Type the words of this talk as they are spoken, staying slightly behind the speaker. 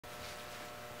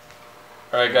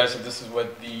Alright guys, so this is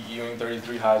what the Ewing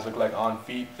 33 highs look like on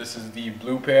feet. This is the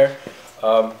blue pair.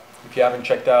 If you haven't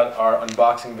checked out our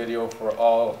unboxing video for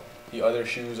all the other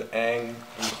shoes and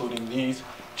including these,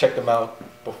 check them out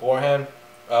beforehand.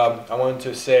 I wanted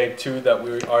to say too that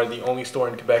we are the only store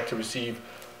in Quebec to receive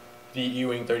the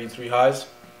Ewing 33 highs.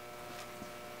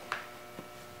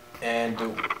 And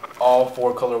all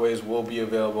 4 colorways will be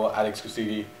available at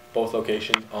Exclucity, both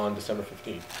locations, on December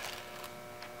 15th.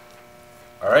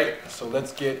 Alright, so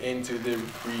let's get into the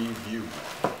review.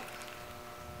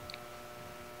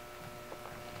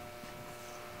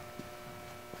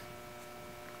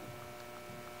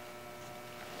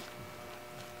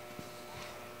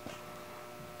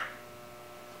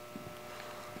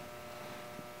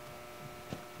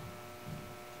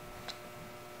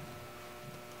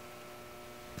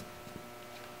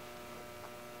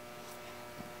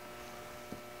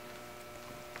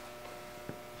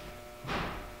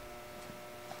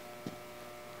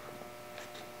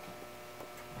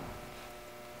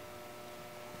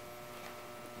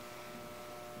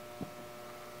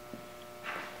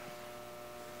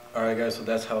 Alright guys, so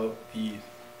that's how the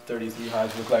 33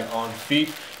 highs look like on feet.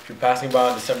 If you're passing by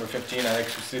on December 15th at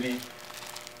Exclucity,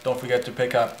 don't forget to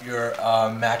pick up your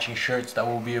matching shirts that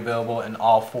will be available in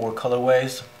all 4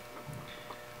 colorways.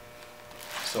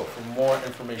 So for more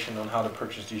information on how to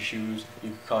purchase these shoes, you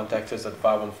can contact us at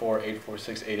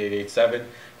 514-846-8887.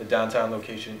 The downtown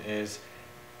location is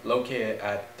located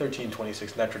at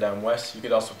 1326 Notre-Dame West. You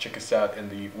could also check us out in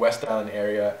the West Island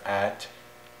area at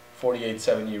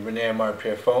 4870 Rene-Emard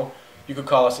Pierrefonds. You could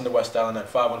call us in the West Island at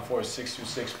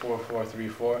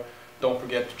 514-626-4434. Don't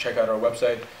forget to check out our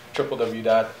website,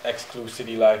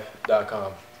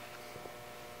 www.exclucitylife.com.